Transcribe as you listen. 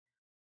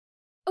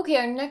Okay,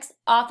 our next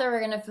author we're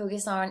going to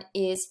focus on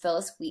is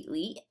Phillis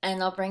Wheatley,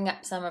 and I'll bring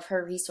up some of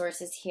her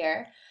resources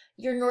here.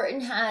 Your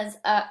Norton has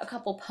a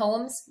couple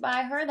poems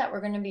by her that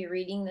we're going to be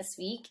reading this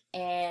week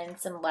and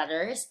some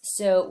letters,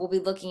 so we'll be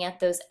looking at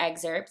those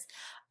excerpts.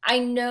 I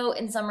know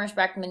in some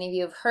respect many of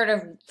you have heard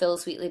of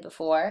Phillis Wheatley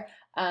before,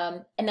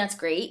 and that's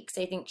great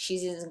because I think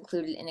she's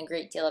included in a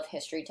great deal of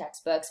history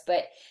textbooks.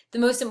 But the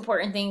most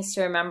important things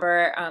to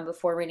remember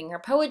before reading her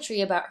poetry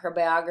about her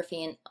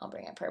biography, and I'll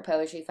bring up her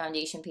Poetry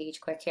Foundation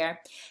page quick here,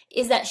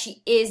 is that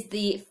she is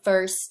the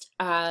first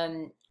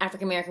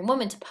African American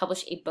woman to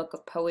publish a book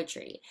of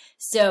poetry.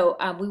 So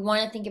we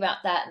want to think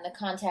about that in the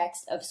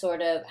context of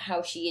sort of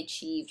how she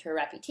achieved her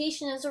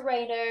reputation as a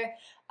writer,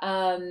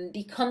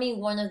 becoming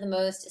one of the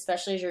most,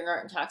 especially as your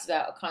Norton talks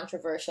about, a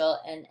controversial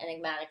and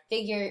enigmatic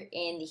figure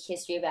in the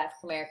history of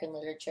African American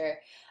literature.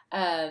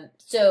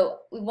 So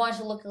we want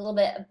to look a little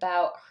bit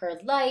about her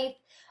life,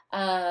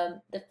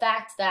 the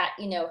fact that,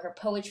 her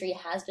poetry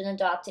has been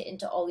adopted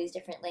into all these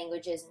different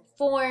languages and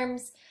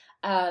forms,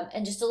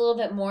 and just a little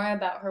bit more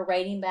about her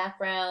writing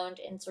background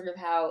and sort of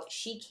how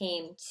she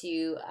came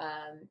to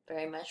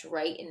very much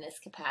write in this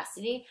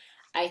capacity,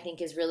 I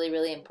think is really,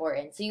 really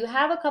important. So you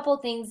have a couple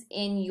things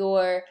in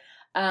your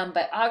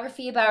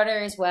biography about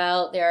her as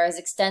well. There is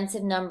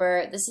extensive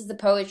number. This is the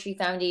Poetry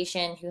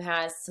Foundation, who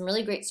has some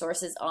really great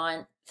sources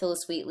on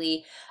Phillis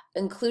Wheatley,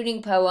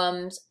 including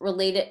poems,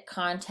 related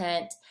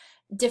content,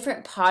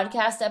 different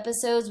podcast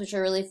episodes, which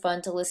are really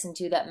fun to listen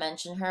to that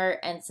mention her,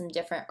 and some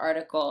different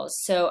articles.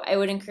 So I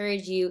would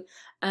encourage you,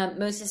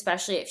 most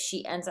especially if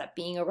she ends up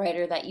being a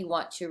writer that you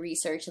want to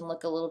research and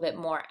look a little bit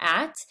more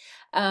at,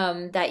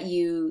 that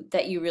you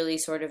really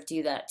sort of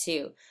do that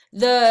too.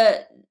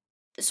 The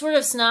sort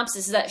of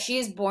synopsis is that she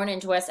is born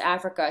into West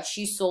Africa.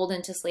 She's sold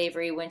into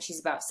slavery when she's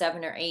about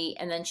 7 or 8,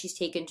 and then she's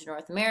taken to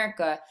North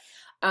America.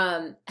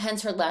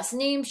 Hence her last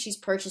name. She's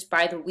purchased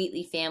by the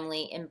Wheatley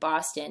family in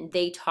Boston.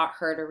 They taught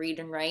her to read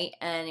and write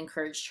and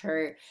encouraged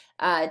her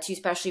to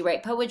especially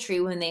write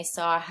poetry when they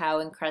saw how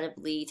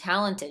incredibly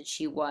talented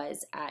she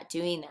was at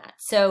doing that.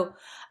 So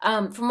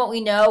from what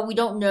we know, we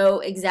don't know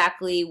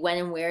exactly when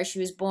and where she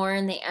was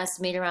born. They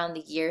estimate around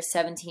the year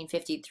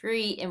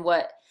 1753 in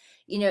what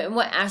in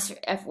West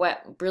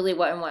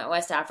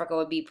Africa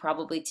would be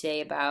probably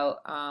today about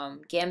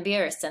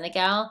Gambia or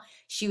Senegal.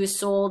 She was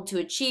sold to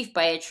a chief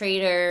by a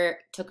trader,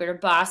 took her to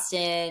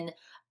Boston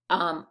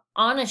on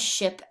a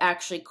ship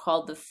actually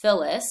called the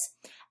Phillis.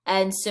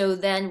 And so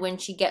then when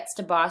she gets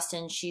to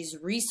Boston, she's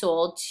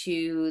resold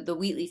to the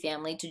Wheatley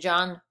family, to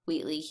John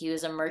Wheatley. He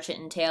was a merchant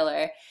and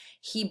tailor.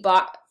 He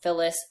bought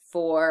Phillis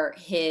for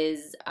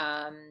his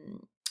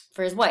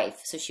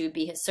wife, so she would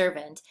be his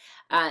servant.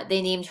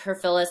 They named her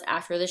Phillis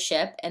after the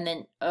ship, and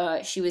then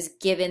she was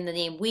given the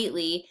name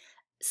Wheatley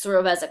sort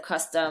of as a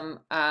custom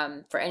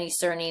for any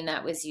surname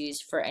that was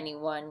used for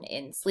anyone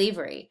in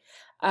slavery.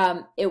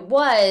 It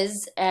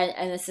was,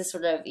 and this is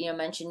sort of,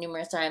 mentioned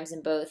numerous times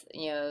in both,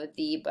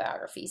 the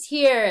biographies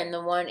here and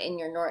the one in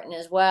your Norton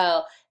as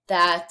well,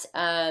 that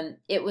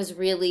it was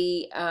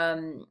really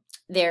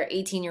their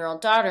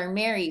 18-year-old daughter,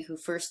 Mary, who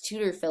first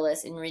tutored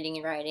Phillis in reading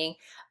and writing.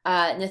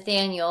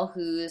 Nathaniel,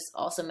 who's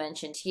also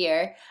mentioned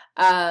here,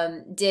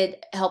 did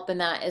help in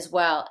that as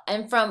well.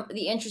 And from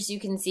the interest you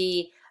can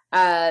see,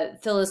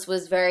 Phillis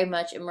was very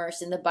much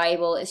immersed in the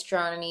Bible,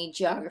 astronomy,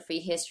 geography,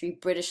 history,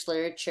 British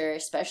literature,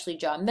 especially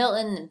John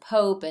Milton and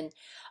Pope, and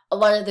a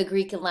lot of the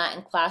Greek and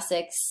Latin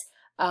classics.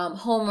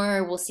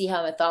 Homer, we'll see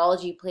how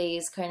mythology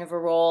plays kind of a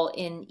role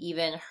in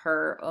even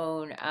her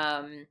own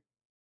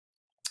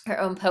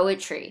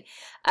poetry.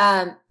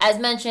 As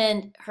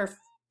mentioned,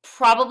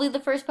 probably the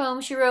first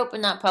poem she wrote, but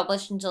not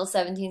published until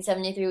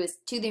 1773, was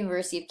to the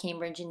University of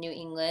Cambridge in New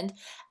England.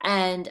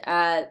 And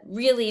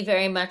really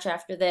very much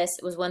after this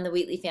was when the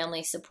Wheatley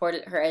family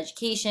supported her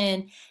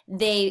education.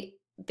 They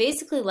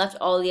basically left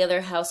all the other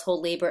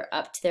household labor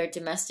up to their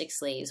domestic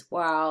slaves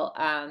while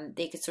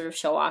they could sort of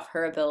show off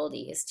her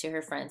abilities to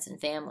her friends and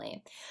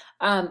family.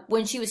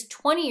 When she was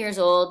 20 years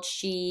old,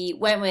 she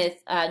went with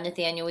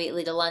Nathaniel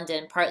Wheatley to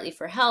London, partly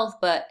for health,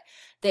 but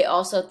they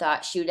also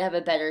thought she would have a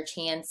better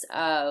chance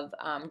of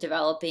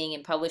developing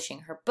and publishing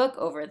her book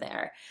over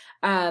there.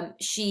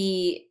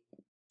 She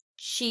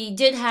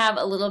did have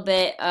a little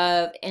bit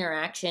of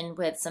interaction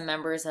with some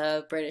members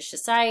of British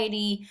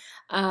society.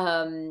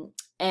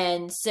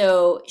 And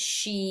so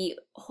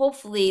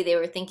hopefully they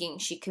were thinking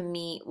she could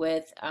meet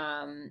with,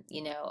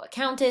 a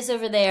countess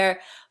over there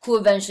who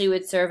eventually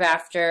would serve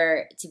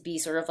after to be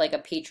sort of like a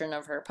patron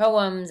of her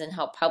poems and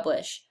help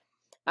publish.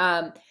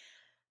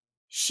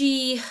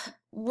 She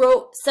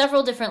wrote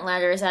several different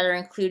letters that are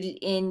included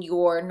in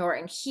your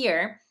Norton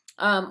here.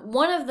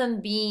 One of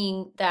them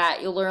being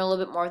that you'll learn a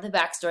little bit more of the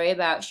backstory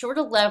about. She wrote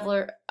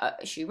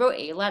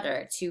a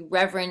letter to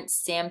Reverend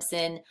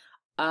Samson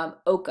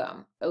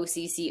Occom,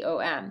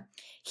 Occom.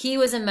 He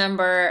was a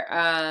member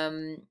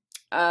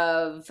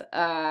of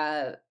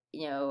a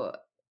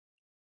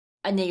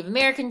Native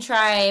American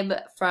tribe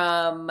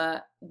from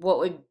what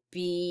would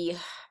be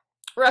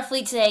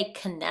roughly today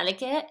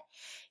Connecticut.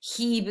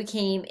 he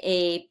became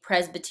a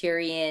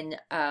Presbyterian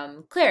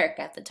cleric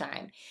at the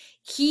time.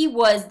 He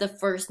was the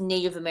first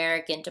Native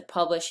American to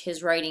publish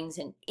his writings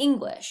in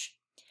English.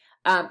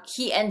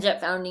 He ended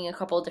up founding a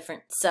couple of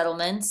different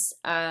settlements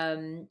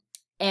and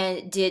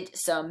did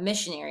some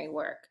missionary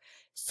work.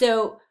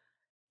 So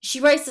she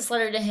writes this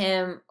letter to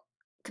him,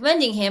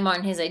 commending him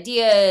on his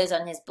ideas,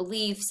 on his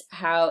beliefs,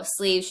 how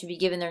slaves should be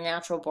given their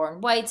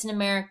natural-born rights in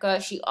America.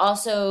 She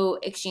also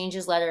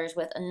exchanges letters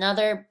with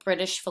another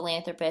British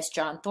philanthropist,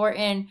 John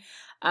Thornton.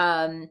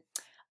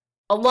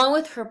 Along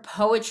with her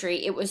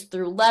poetry, it was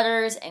through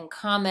letters and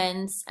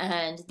comments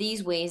and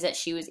these ways that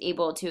she was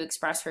able to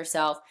express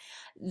herself.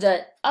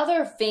 The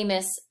other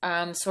famous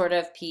sort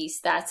of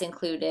piece that's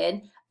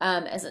included,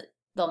 as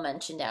they'll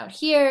mention down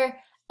here,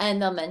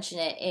 and they'll mention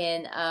it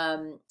in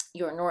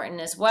Your Norton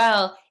as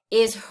well,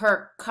 is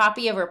her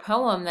copy of her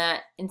poem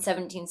that in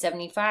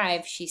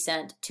 1775 she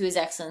sent to His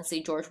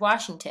Excellency George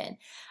Washington.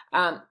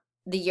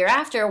 The year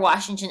after,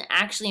 Washington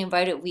actually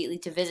invited Wheatley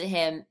to visit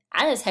him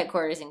at his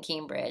headquarters in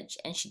Cambridge,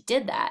 and she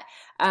did that.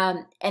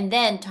 And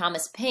then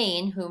Thomas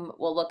Paine, whom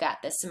we'll look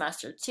at this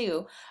semester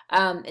too,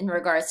 in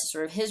regards to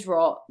sort of his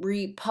role,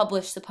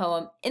 republished the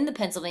poem in the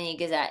Pennsylvania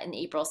Gazette in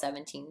April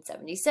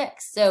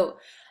 1776. So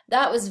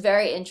that was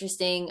very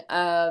interesting.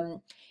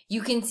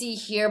 You can see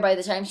here by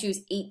the time she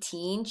was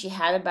 18, she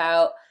had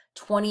about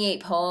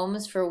 28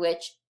 poems for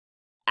which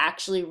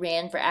actually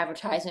ran for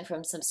advertisement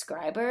from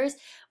subscribers.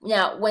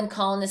 Now, when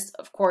colonists,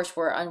 of course,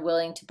 were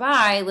unwilling to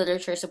buy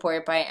literature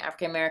supported by an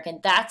African American,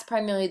 that's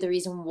primarily the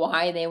reason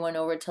why they went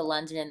over to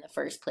London in the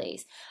first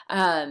place,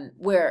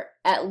 where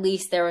at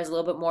least there was a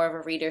little bit more of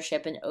a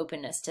readership and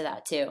openness to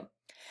that too.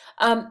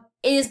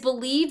 It is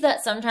believed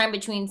that sometime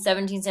between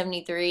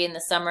 1773 and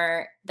the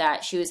summer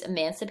that she was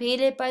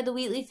emancipated by the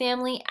Wheatley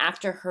family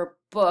after her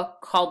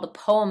book called The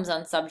Poems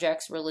on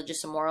Subjects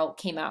Religious and Moral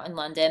came out in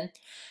London.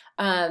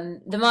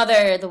 The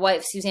mother, the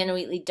wife, Susanna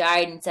Wheatley,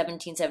 died in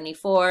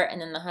 1774,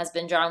 and then the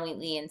husband, John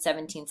Wheatley, in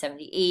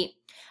 1778.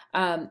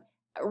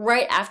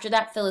 Right after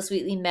that, Phillis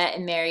Wheatley met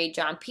and married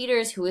John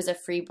Peters, who was a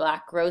free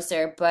black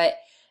grocer, but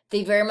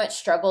they very much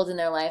struggled in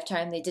their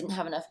lifetime. They didn't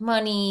have enough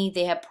money.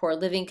 They had poor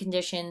living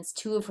conditions.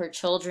 2 of her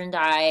children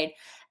died.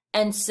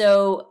 And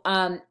so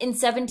in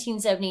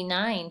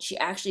 1779, she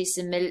actually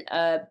submitted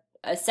a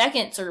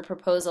second sort of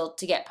proposal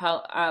to get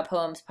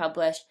poems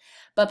published.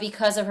 But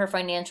because of her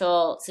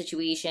financial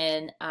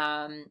situation,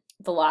 the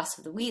loss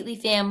of the Wheatley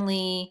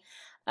family,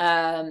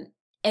 and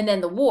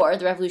then the war,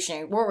 the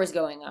Revolutionary War was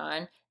going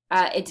on,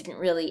 it didn't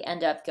really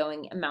end up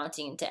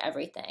amounting into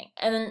everything.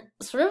 And then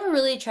sort of a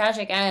really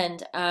tragic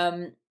end.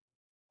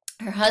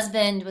 Her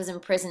husband was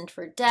imprisoned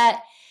for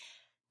debt.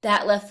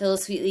 That left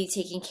Phillis Wheatley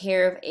taking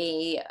care of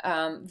a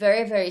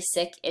very, very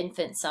sick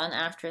infant son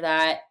after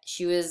that.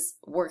 She was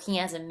working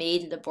as a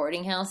maid at a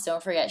boarding house.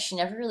 Don't forget, she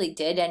never really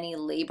did any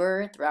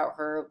labor throughout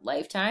her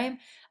lifetime.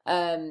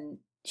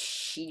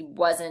 She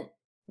wasn't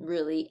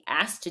really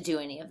asked to do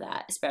any of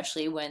that,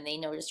 especially when they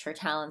noticed her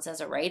talents as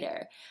a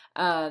writer.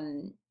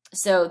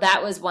 So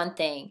that was one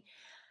thing.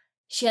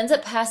 She ends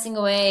up passing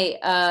away.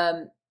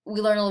 We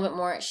learn a little bit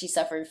more. She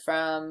suffered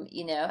from,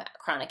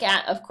 chronic,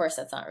 of course,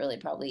 that's not really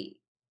probably,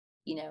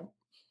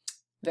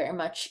 very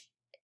much,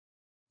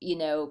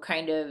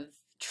 kind of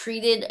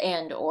treated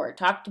and or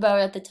talked about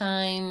at the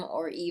time,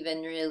 or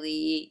even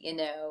really,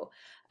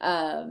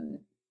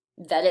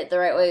 vetted the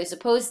right way it was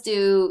supposed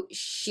to.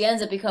 She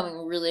ends up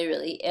becoming really,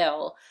 really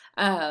ill.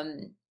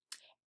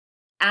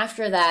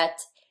 After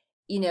that,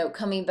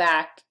 coming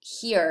back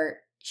here,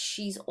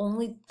 she's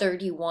only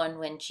 31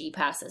 when she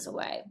passes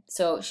away.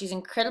 So she's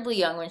incredibly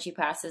young when she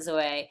passes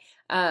away,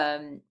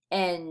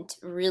 and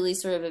really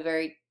sort of a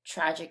very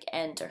tragic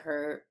end to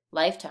her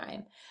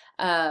lifetime.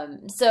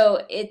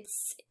 So it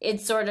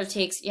sort of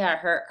takes,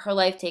 her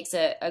life takes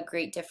a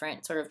great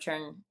different sort of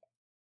turn,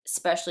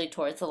 especially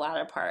towards the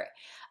latter part.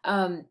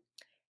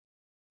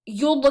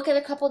 You'll look at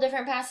a couple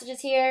different passages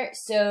here,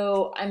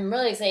 so I'm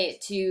really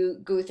excited to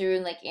go through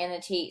and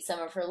annotate some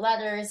of her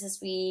letters this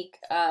week.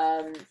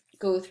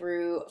 Go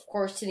through, of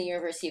course, to the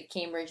University of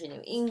Cambridge in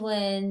New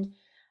England.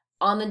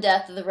 On the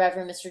death of the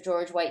Reverend Mr.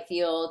 George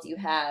Whitefield, you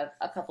have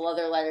a couple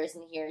other letters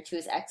in here to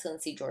His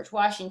Excellency George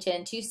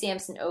Washington, to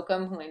Samson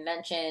Occum, whom I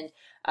mentioned.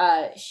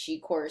 She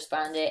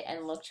corresponded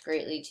and looked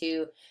greatly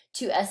to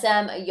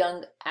SM, a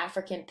young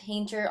African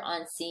painter,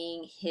 on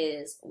seeing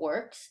his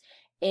works,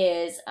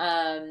 is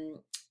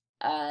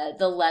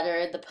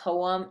the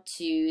poem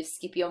to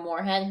Scipio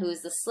Moorhead, who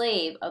is the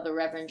slave of the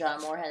Reverend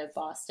John Moorhead of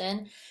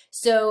Boston.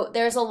 So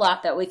there's a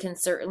lot that we can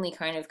certainly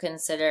kind of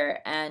consider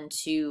and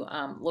to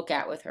look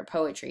at with her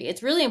poetry.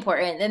 It's really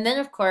important. And then,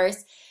 of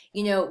course,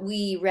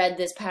 we read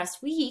this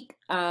past week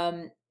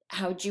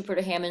how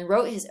Jupiter Hammond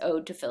wrote his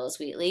ode to Phillis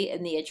Wheatley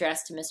in the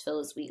address to Miss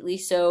Phillis Wheatley.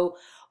 So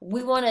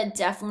we want to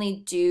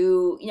definitely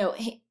do,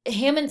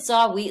 Hammond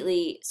saw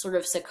Wheatley sort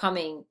of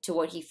succumbing to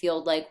what he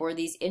felt like were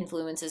these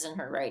influences in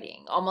her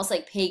writing, almost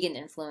like pagan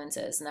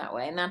influences in that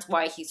way. And that's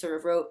why he sort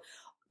of wrote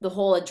the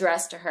whole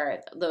address to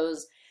her,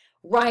 those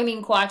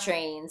rhyming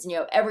quatrains,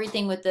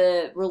 everything with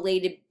the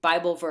related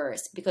Bible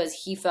verse, because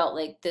he felt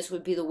like this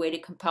would be the way to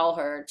compel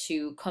her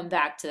to come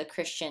back to the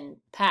Christian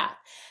path.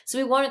 So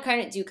we want to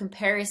kind of do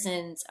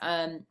comparisons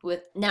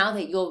with, now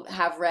that you'll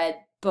have read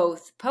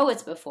both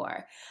poets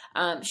before.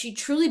 She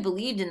truly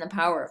believed in the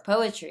power of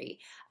poetry,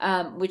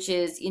 which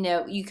is,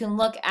 you can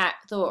look at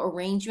the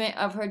arrangement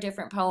of her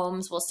different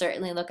poems. We'll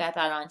certainly look at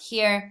that on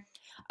here.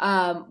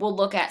 We'll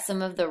look at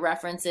some of the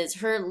references.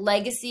 Her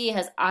legacy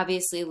has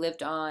obviously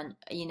lived on,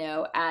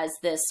 as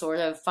this sort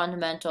of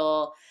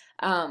fundamental,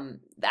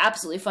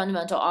 absolutely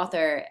fundamental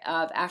author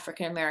of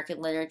African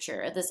American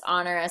literature. This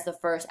honor as the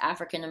first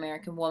African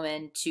American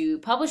woman to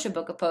publish a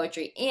book of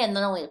poetry, and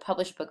not only to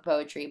publish a book of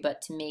poetry,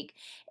 but to make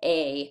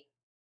a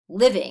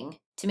living,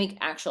 to make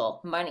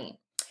actual money.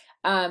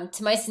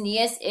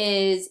 Timaeus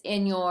is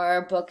in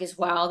your book as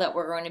well that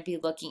we're going to be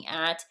looking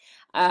at.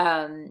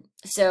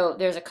 So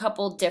there's a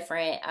couple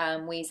different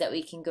ways that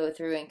we can go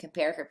through and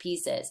compare her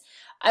pieces.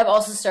 I've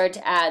also started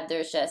to add,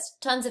 there's just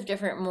tons of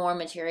different more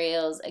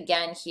materials,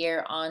 again,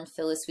 here on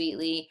Phillis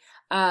Wheatley.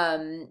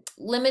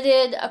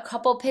 Limited a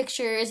couple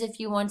pictures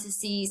if you want to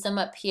see some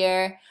up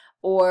here,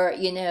 or,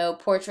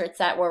 portraits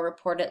that were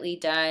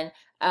reportedly done.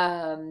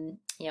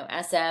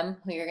 SM,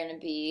 who you're going to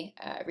be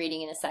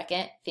reading in a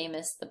second,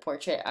 famous, the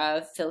portrait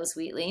of Phillis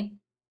Wheatley.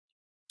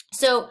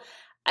 So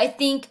I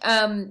think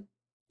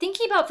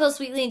thinking about Phillis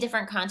Wheatley in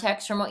different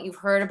contexts from what you've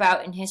heard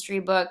about in history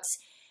books,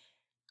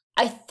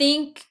 I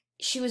think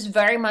she was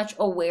very much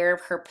aware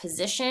of her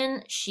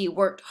position. She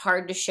worked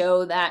hard to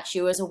show that she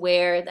was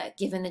aware that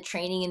given the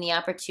training and the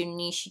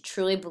opportunity, she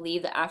truly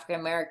believed that African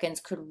Americans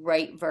could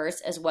write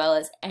verse as well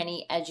as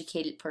any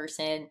educated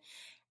person,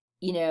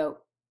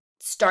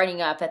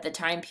 starting up at the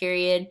time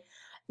period.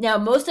 Now,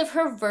 most of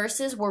her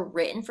verses were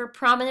written for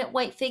prominent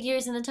white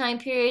figures in the time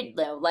period,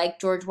 like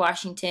George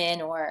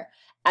Washington, or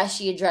as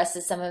she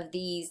addresses some of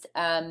these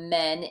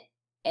men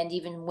and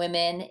even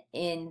women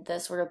in the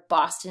sort of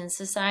Boston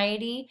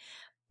society.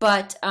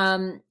 But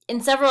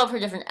in several of her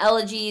different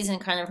elegies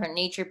and kind of her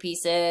nature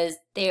pieces,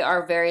 they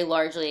are very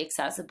largely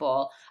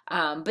accessible.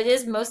 But it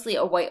is mostly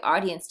a white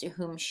audience to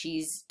whom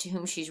she's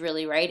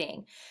really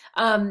writing.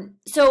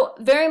 So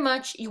very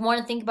much you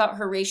want to think about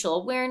her racial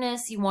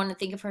awareness. You want to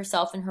think of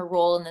herself and her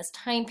role in this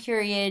time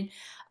period.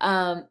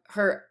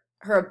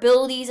 Her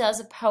abilities as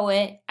a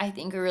poet, I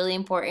think, are really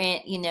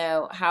important.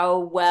 How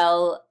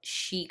well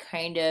she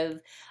kind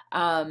of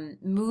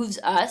moves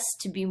us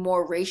to be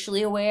more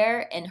racially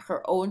aware in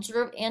her own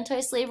sort of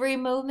anti-slavery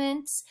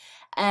movements,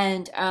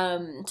 and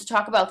to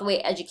talk about the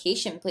way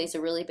education plays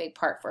a really big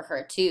part for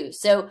her too.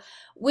 So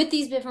with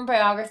these different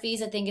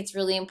biographies, I think it's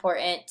really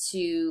important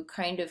to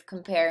kind of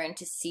compare and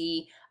to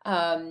see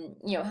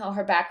how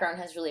her background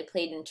has really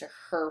played into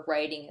her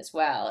writing as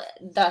well,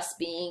 thus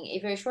being a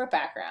very short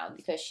background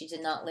because she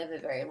did not live a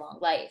very long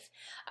life.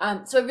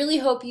 So I really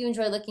hope you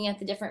enjoy looking at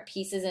the different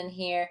pieces in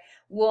here.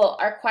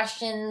 Our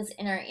questions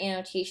and our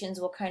annotations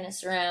will kind of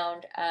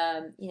surround,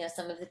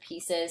 some of the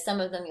pieces.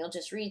 Some of them you'll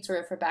just read sort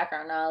of for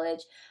background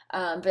knowledge,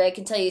 but I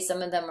can tell you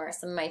some of them are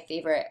some of my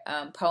favorite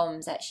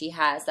poems that she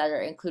has that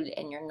are included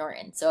in your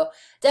Norton. So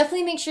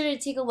definitely make sure to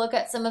take a look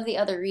at some of the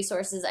other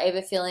resources. I have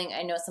a feeling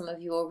I know some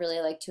of you will really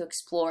like to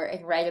explore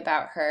and write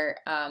about her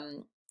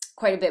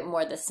quite a bit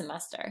more this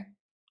semester.